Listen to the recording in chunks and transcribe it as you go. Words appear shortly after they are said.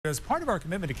As part of our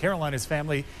commitment to Carolina's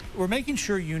family, we're making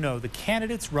sure you know the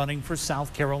candidates running for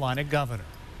South Carolina governor.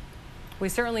 We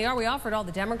certainly are. We offered all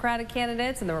the Democratic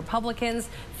candidates and the Republicans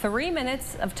 3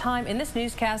 minutes of time in this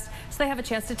newscast so they have a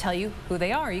chance to tell you who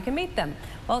they are. You can meet them.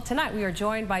 Well, tonight we are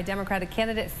joined by Democratic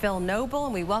candidate Phil Noble,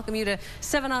 and we welcome you to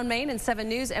 7 on Main and 7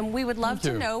 News, and we would love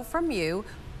to know from you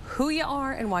who you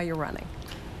are and why you're running.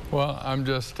 Well, I'm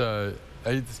just a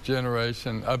 8th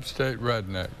generation upstate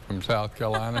redneck from South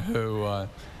Carolina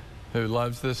who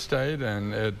loves this state,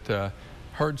 and it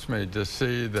hurts me to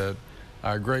see that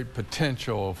our great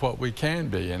potential of what we can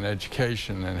be in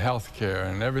education and health care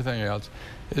and everything else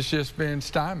is just being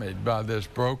stymied by this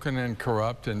broken and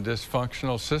corrupt and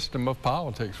dysfunctional system of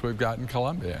politics we've got in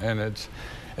Columbia. And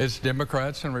it's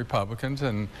Democrats and Republicans,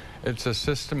 and it's a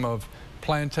system of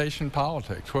plantation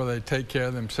politics where they take care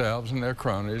of themselves and their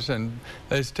cronies, and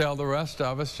they tell the rest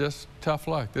of us just tough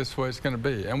luck, this is the way it's going to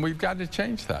be. And we've got to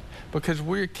change that because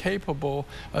we're capable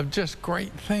of just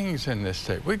great things in this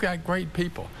state. We've got great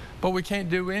people, but we can't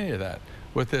do any of that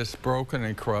with this broken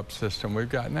and corrupt system we've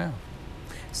got now.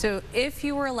 So if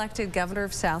you were elected governor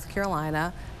of South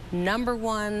Carolina,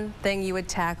 #1 thing you would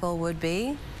tackle would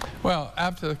be? Well,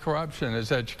 after the corruption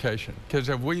is education, because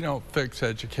if we don't fix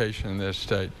education in this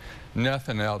state,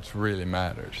 nothing else really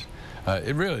matters.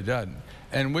 It really doesn't.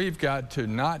 And we've got to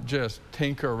not just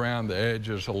tinker around the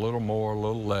edges a little more, a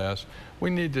little less. We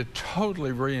need to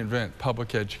totally reinvent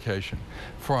public education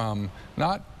from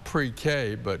not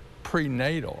pre-K, but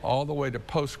prenatal all the way to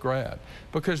post-grad,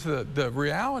 because the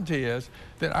reality is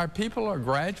that our people are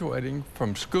graduating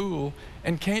from school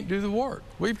and can't do the work.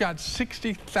 We've got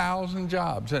 60,000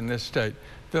 jobs in this state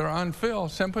that are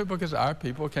unfilled simply because our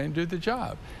people can't do the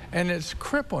job, and it's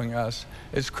crippling us.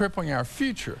 It's crippling our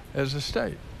future as a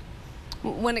state.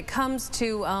 When it comes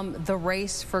to the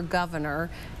race for governor,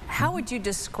 how would you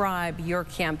describe your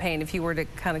campaign if you were to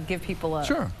kind of give people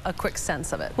a quick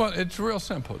sense of it? Well, it's real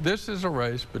simple. This is a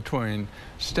race between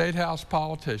state house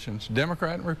politicians,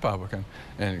 Democrat and Republican,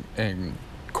 and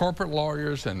corporate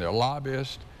lawyers and their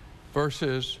lobbyists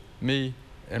versus me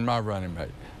and my running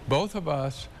mate. Both of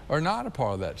us are not a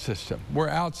part of that system. We're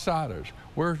outsiders.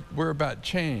 We're about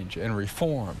change and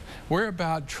reform. We're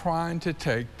about trying to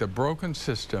take the broken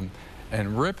system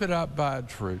and rip it up by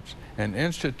its roots and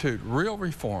institute real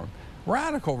reform,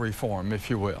 radical reform, if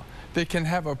you will, that can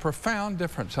have a profound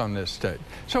difference on this state.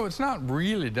 So it's not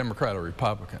really Democrat or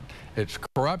Republican. It's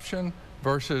corruption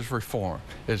versus reform.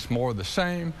 It's more the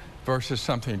same versus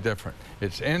something different.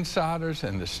 It's insiders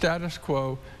and the status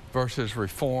quo versus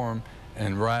reform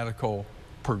and radical,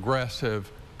 progressive,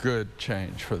 good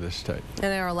change for this state. And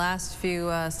in our last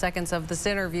few seconds of this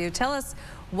interview, tell us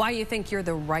why you think you're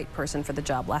the right person for the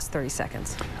job. Last 30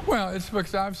 seconds. Well, it's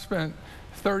because I've spent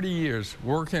 30 years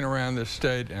working around this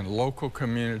state and local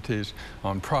communities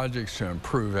on projects to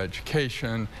improve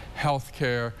education, health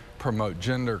care, promote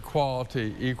gender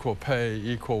equality, equal pay,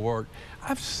 equal work.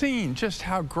 I've seen just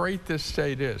how great this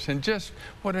state is and just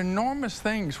what enormous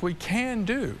things we can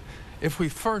do if we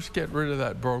first get rid of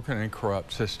that broken and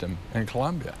corrupt system in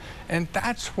Columbia. And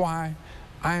that's why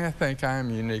I think I am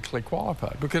uniquely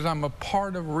qualified, because I'm a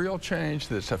part of real change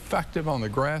that's effective on the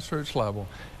grassroots level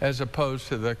as opposed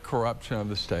to the corruption of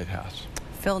the State House.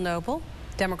 Phil Noble,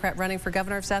 Democrat running for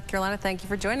governor of South Carolina, thank you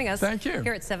for joining us. Thank you.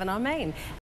 Here at 7 on Main.